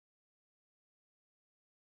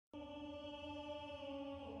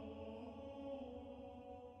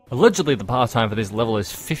Allegedly, the pass time for this level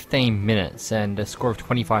is 15 minutes and a score of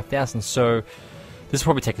 25,000, so this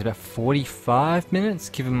will probably take us about 45 minutes,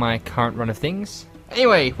 given my current run of things.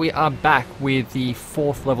 Anyway, we are back with the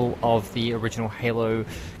 4th level of the original Halo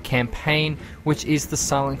campaign, which is the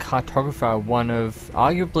Silent Cartographer,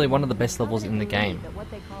 arguably one of the best levels in the game.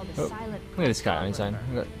 Oh, look at this guy on his own.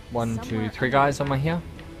 We've got 1, 2, 3 guys on my here.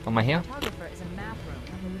 Oh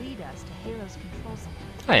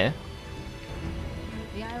yeah.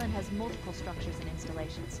 The island has multiple structures and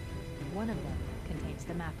installations. One of them contains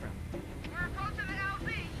the map room. We're approaching the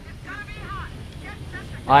LZ. It's gonna be hot. Get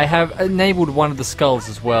set to... I have enabled one of the skulls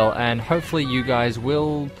as well, and hopefully you guys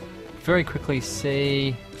will very quickly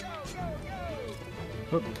see...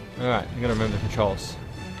 Oop. Alright, I'm gonna remember the controls.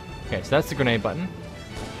 Okay, so that's the grenade button.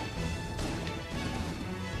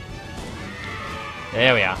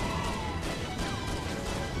 There we are.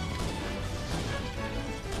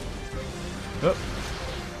 Oop.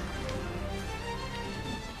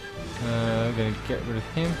 I'm gonna get rid of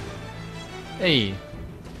him. Hey!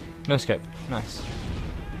 No scope. Nice.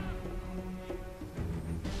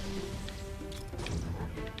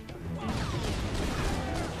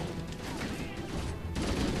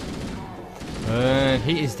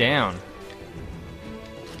 He is down.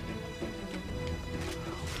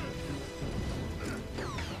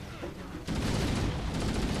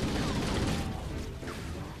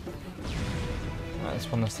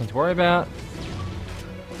 That's one less thing to worry about.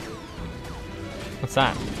 What's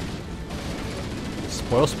that?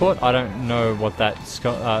 Spoil Sport? I don't know what that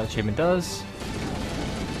achievement does.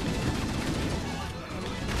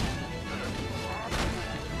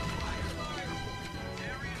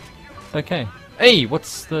 Okay. Hey,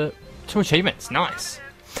 what's the... 2 achievements. Nice.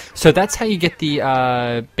 So that's how you get the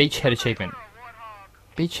Beachhead achievement.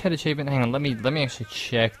 Beachhead achievement. Hang on. Let me actually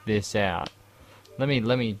check this out. Let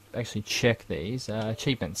me actually check these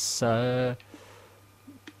achievements. No,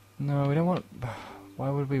 we don't want... Why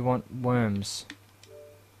would we want worms?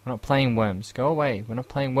 We're not playing worms. Go away. We're not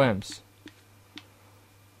playing worms.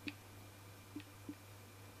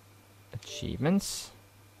 Achievements.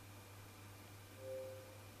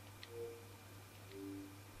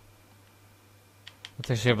 Let's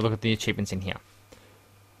actually have a look at the achievements in here.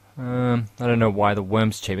 I don't know why the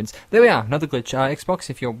worms achievements. There we are, another glitch. Xbox,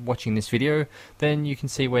 if you're watching this video, then you can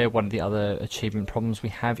see where one of the other achievement problems we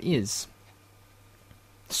have is.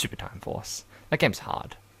 Super Time Force. That game's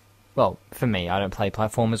hard. Well, for me, I don't play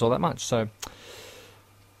platformers all that much, so...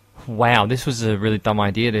 Wow, this was a really dumb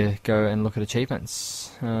idea to go and look at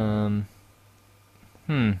achievements.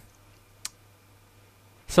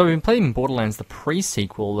 So we've been playing Borderlands, the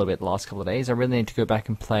pre-sequel, a little bit the last couple of days. I really need to go back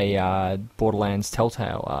and play Borderlands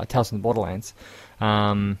Telltale, Tales from the Borderlands,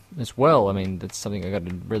 as well. I mean, that's something I've got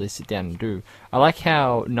to really sit down and do. I like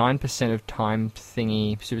how 9% of Time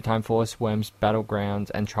Thingy, Super Time Force, Worms,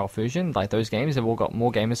 Battlegrounds, and Trial Fusion, like those games, have all got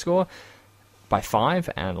more gamer score by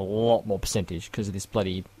 5, and a lot more percentage because of this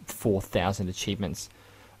bloody 4,000 achievements.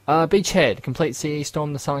 Beachhead. Complete CE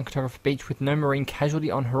Storm the Silent Cartographer Beach with no marine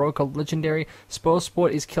casualty on Heroic or Legendary. Spoil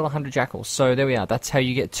Sport is kill 100 jackals. So there we are. That's how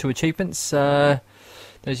you get 2 achievements. There's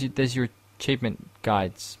your achievement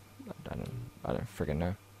guides. I don't friggin'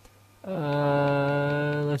 know.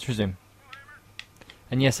 Let's resume.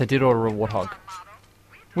 And yes, I did order a warthog.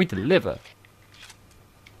 We deliver.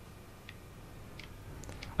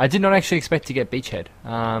 I did not actually expect to get Beachhead.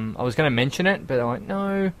 I was going to mention it, but I went,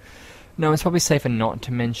 no, it's probably safer not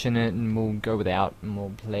to mention it, and we'll go without, and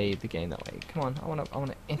we'll play the game that way. Come on, I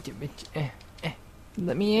wanna enter it.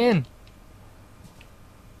 Let me in.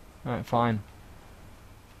 Alright, fine.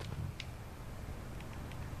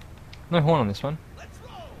 No horn on this one. Let's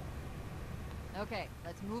roll. Okay,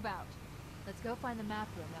 let's move out. Let's go find the map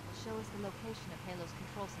room that will show us the location of Halo's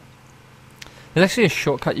control center. There's actually a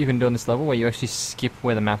shortcut you can do on this level where you actually skip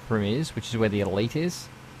where the map room is, which is where the elite is.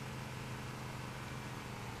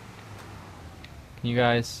 Can you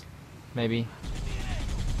guys, maybe?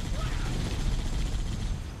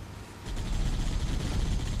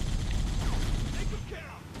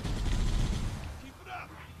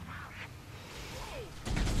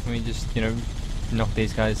 Let me just, knock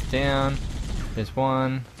these guys down. There's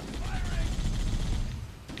one.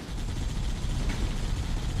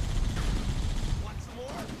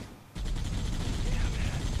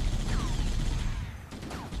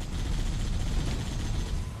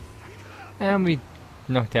 And we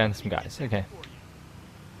knocked down some guys. Okay.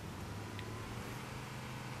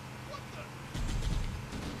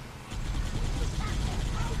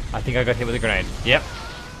 I think I got hit with a grenade. Yep.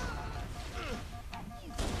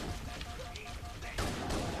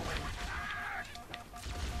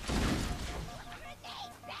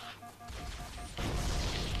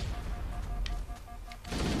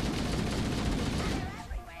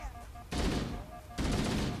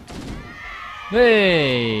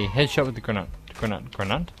 Hey! Headshot with the grenade.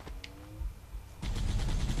 Grenade?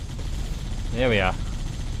 There we are.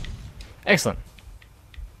 Excellent.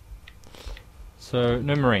 So,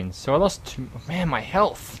 no Marines. So I lost 2... Oh, man, my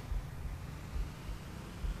health!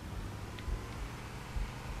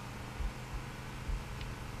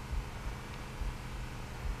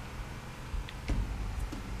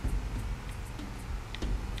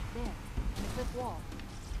 There, in the cliff wall.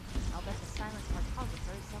 I'll bet the silent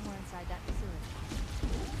cartographer is somewhere inside that facility.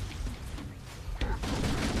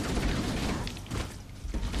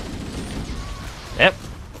 Yep.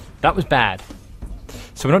 That was bad.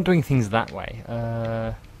 So we're not doing things that way.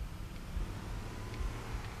 There,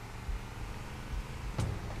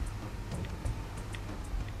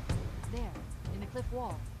 in the cliff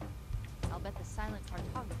wall. I'll bet the silent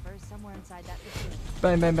cartographer is somewhere inside that facility.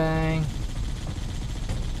 Bang, bang, bang.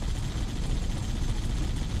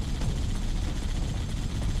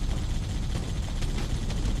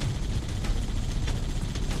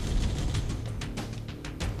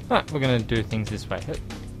 Alright, we're gonna do things this way.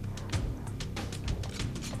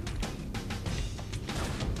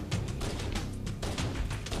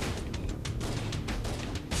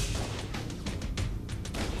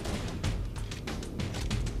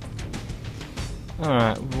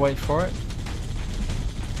 Alright, wait for it.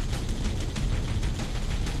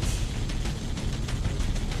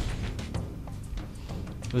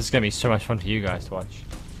 This is gonna be so much fun for you guys to watch.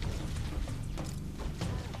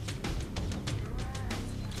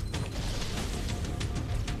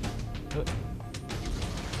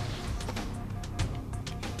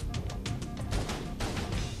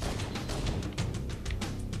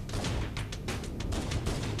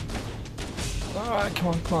 Alright, come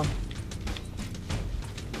on, come on.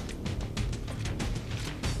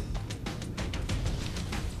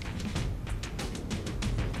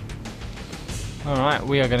 Alright,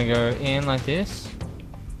 we are going to go in like this.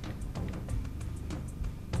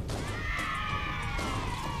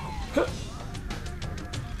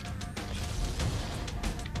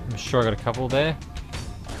 I'm sure I got a couple there.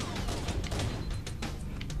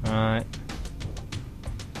 Alright.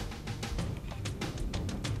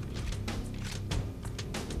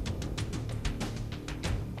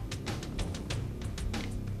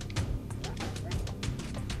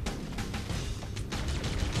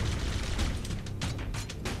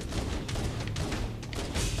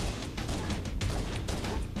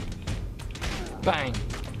 Bang!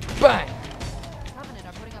 Bang! Covenant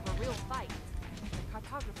are putting up a real fight. The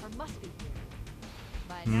cartographer must be here.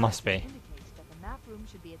 By Must be. analysis indicates that the map room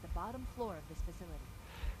should be at the bottom floor of this facility.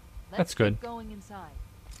 Let's That's good. keep going inside.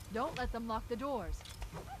 Don't let them lock the doors.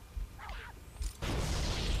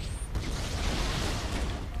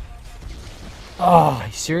 Oh, are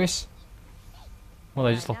you serious? Well,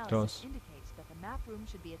 they My just locked the analysis doors. indicates that the map room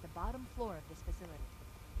should be at the bottom floor of this facility.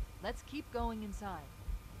 Let's keep going inside.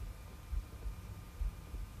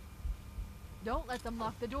 Don't let them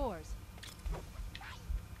lock the doors.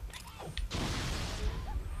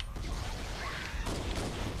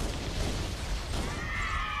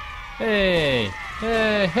 Hey!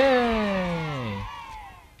 Hey! Hey!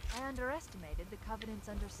 I underestimated the Covenant's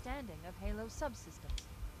understanding of Halo subsystems.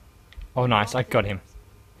 Oh, nice. I got him.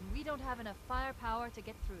 And we don't have enough firepower to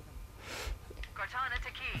get through them. Cortana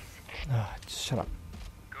to Keys. Just shut up.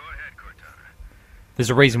 Go ahead, Cortana. There's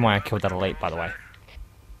a reason why I killed that elite, by the way.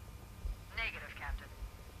 Negative, Captain.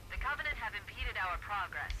 The Covenant have impeded our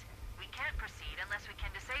progress. We can't proceed unless we can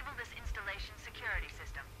disable this installation's security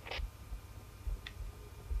system.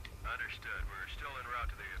 Understood. We're still en route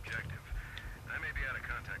to the objective. I may be out of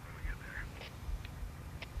contact when we get there.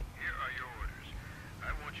 Here are your orders.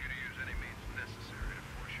 I want you to use any means necessary to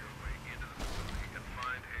force your way into the facility and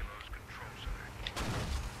find Halo's control center.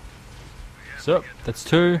 We have So, to get to that's the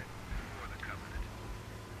two. before the Covenant.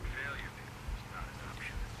 Failure is not an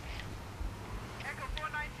option. Echo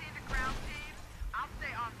 419 to ground team. I'll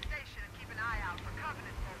stay on station and keep an eye out for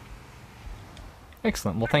Covenant folks.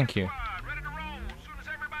 Excellent. Well, thank you. Squad, ready to roll as soon as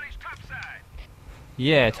everybody's topside.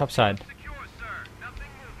 Yeah, topside. Secure, sir. Nothing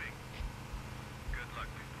moving. Good luck,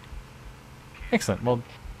 people. Excellent. Well,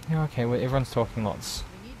 yeah, okay. Well, everyone's talking lots.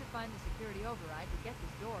 We need to find the security override to get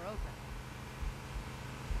this door open.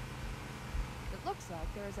 It looks like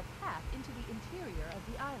there is a path into the interior of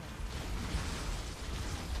the island.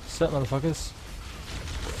 Set, motherfuckers.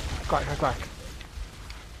 Quack, quack, quack.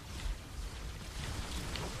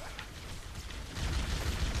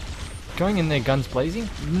 Going in there, guns blazing,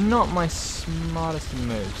 not my smartest of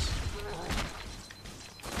moves.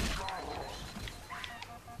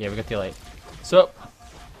 Yeah, we got the elite. So,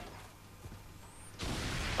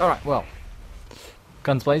 alright, well.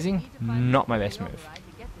 Guns blazing, We need to find the not my security best move. override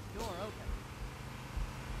to get this door open.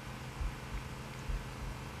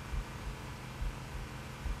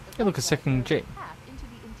 Hey, look, a second jeep. Path into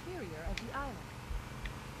the interior of the island.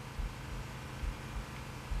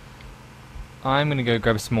 I'm gonna go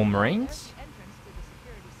grab some more There's marines. the entrance to the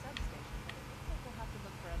security substation, but it looks like we'll have to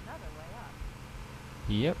look for another way up.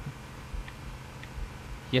 Yep.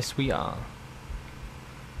 Yes, we are.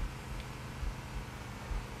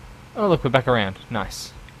 Oh, look, we're back around.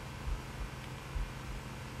 Nice.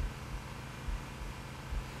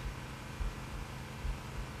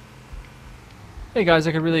 Hey guys,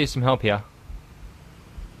 I could really use some help here.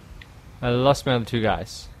 I lost my other two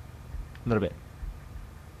guys. A little bit.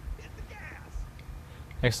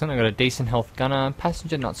 Excellent, I got a decent health gunner.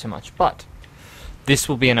 Passenger, not so much, but this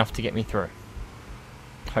will be enough to get me through.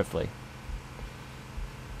 Hopefully.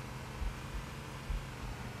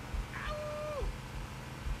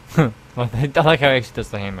 I like how he actually does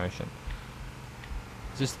the hand motion.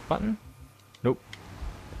 Is this the button? Nope.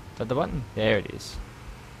 Is that the button? There it is.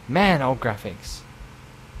 Man, old graphics.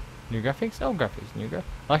 New graphics? Old graphics. New graphics.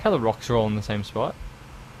 I like how the rocks are all in the same spot.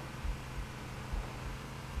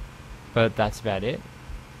 But that's about it.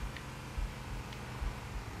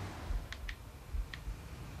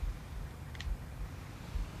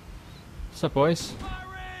 What's up, boys?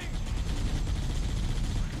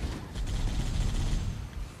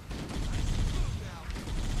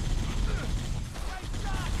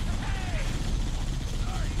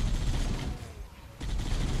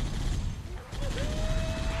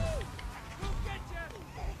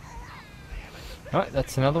 Alright,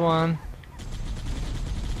 that's another one.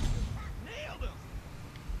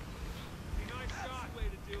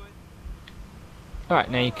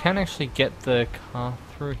 Alright, now you can actually get the car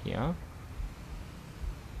through here.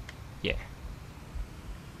 Yeah.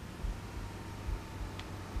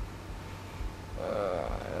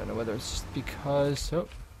 I don't know whether it's just because... Oh.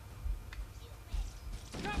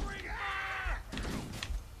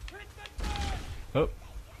 Oh.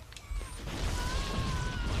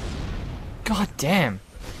 God damn!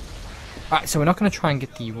 Alright, so we're not going to try and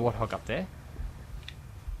get the Warthog up there.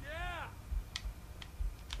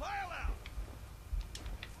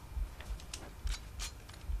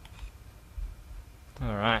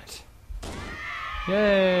 Alright.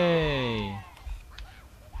 Yay!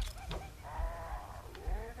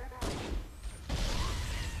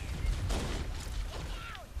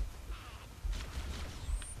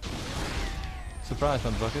 Surprise,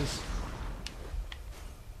 motherfuckers.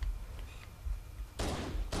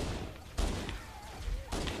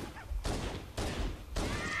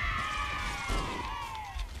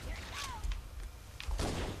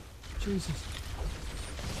 Jesus.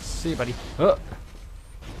 See you, buddy. Oh.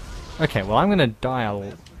 Okay, well, I'm gonna die a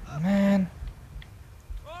little. Man.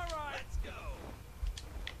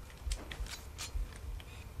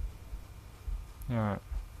 Alright.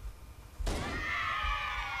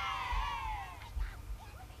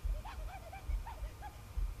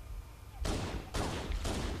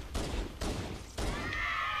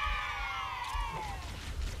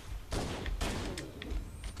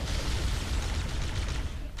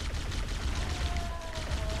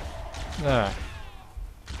 Alright.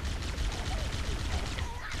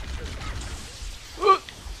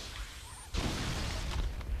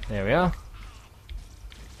 There we are.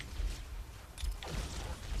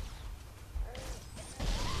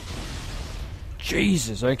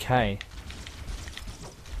 Jesus, okay.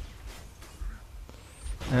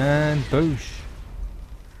 And boosh.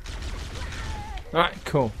 Alright,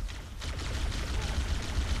 cool.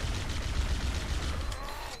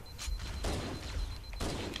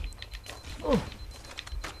 Oh,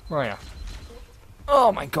 where are you?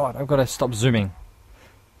 Oh my god, I've got to stop zooming.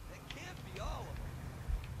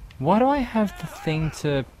 Why do I have the thing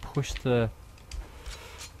to push the...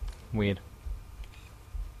 Weird.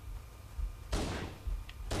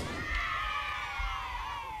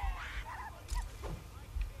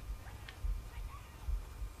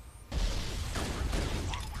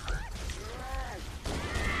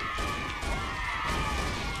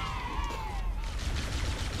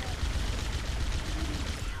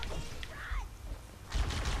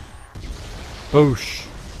 Boosh.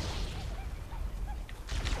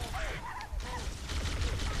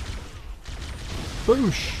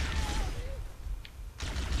 Boosh.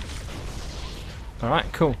 Alright,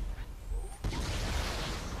 cool.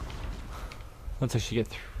 Let's actually get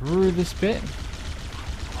through this bit.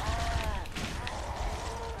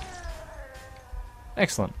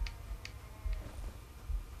 Excellent.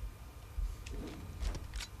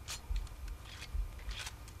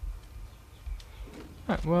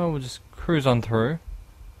 Alright, well, we'll just cruise on through.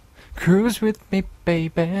 Cruise with me,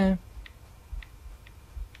 baby.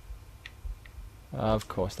 Of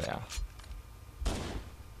course they are.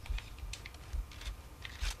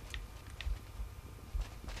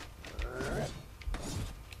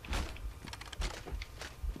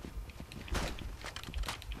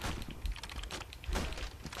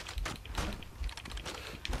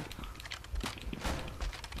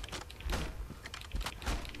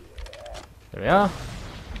 There we are.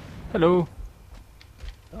 Hello.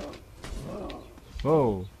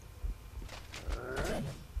 Whoa.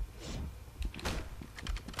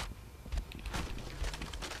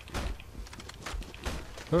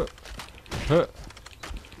 Huh. Huh.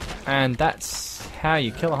 And that's how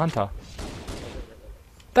you kill a hunter.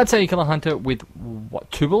 That's how you kill a hunter with,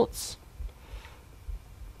 what, 2 bullets?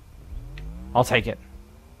 I'll take it.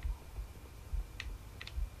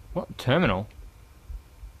 What? Terminal?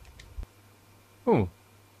 Ooh.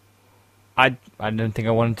 I don't think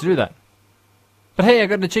I wanted to do that. But hey, I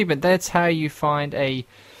got an achievement. That's how you find a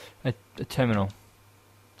terminal.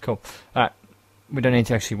 Cool. Alright. We don't need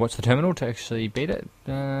to actually watch the terminal to actually beat it.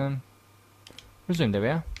 Resume, there we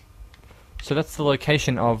are. So that's the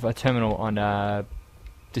location of a terminal on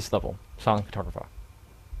this level. Silent Photographer.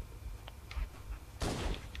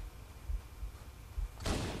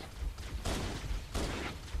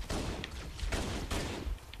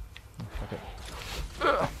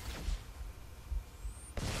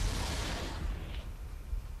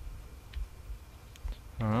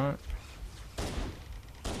 Alright.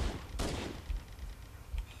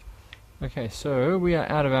 Okay, so we are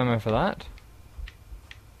out of ammo for that.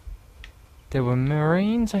 There were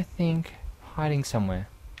Marines, I think, hiding somewhere.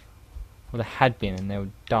 Well, there had been and they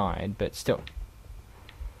died, but still.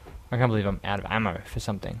 I can't believe I'm out of ammo for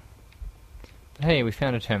something. But hey, we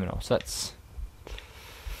found a terminal, so that's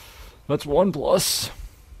 1 plus.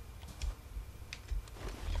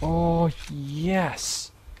 Oh,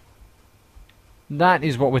 yes. That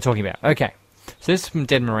is what we're talking about. Okay. So this is from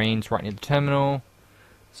Dead Marines right near the terminal.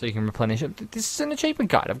 So you can replenish it. This is an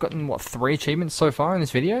achievement guide. I've gotten, what, 3 achievements so far in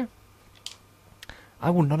this video? I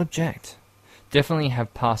will not object. Definitely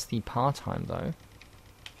have passed the par time, though.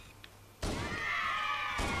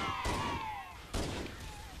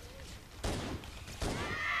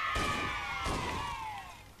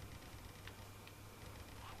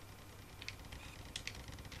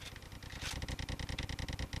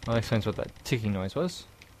 Well, that explains what that ticking noise was.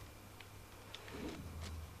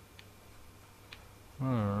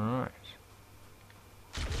 Alright.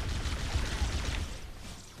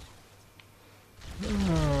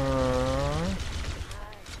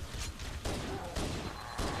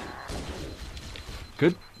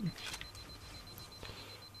 Good.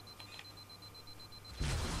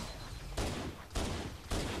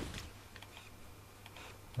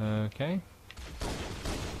 Okay.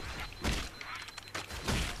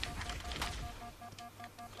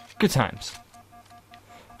 Good times.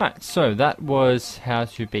 Right, so that was how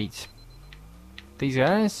to beat these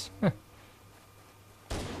guys. Huh.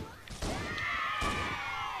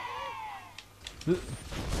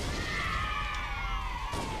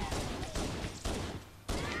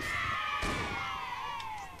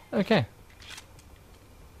 Okay.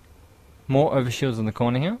 More overshields in the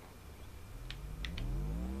corner here.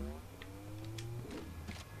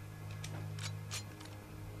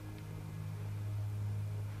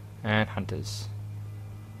 And hunters.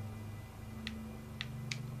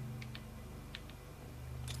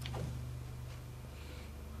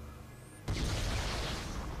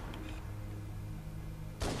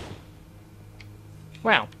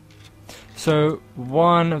 Wow. So,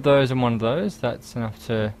 one of those and one of those, that's enough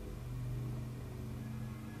to...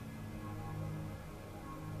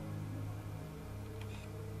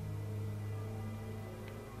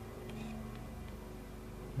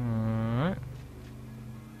 Alright.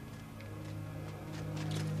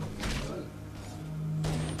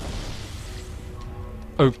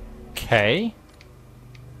 Okay.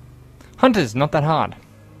 Hunters, not that hard.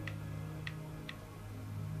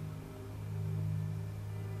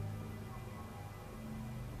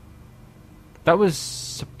 That was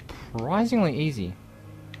surprisingly easy.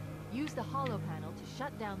 Use the hollow panel to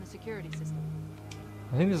shut down the security system.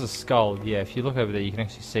 I think there's a skull. Yeah, if you look over there, you can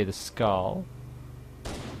actually see the skull.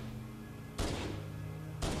 I've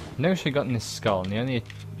never actually gotten this skull, and the only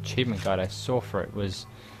achievement guide I saw for it was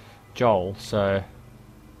Joel, so...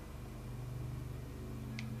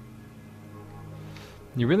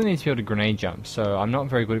 You really need to be able to grenade jump, so I'm not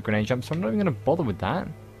very good at grenade jump, so I'm not even going to bother with that.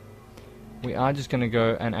 We are just going to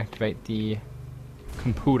go and activate the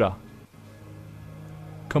computer.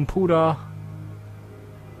 Computer!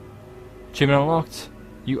 Achievement unlocked.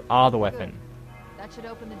 You are the weapon. Good. That should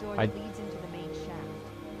open the door that leads into the main shaft.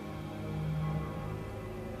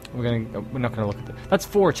 We're not gonna look at that. That's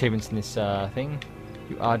 4 achievements in this thing.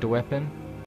 You are the weapon.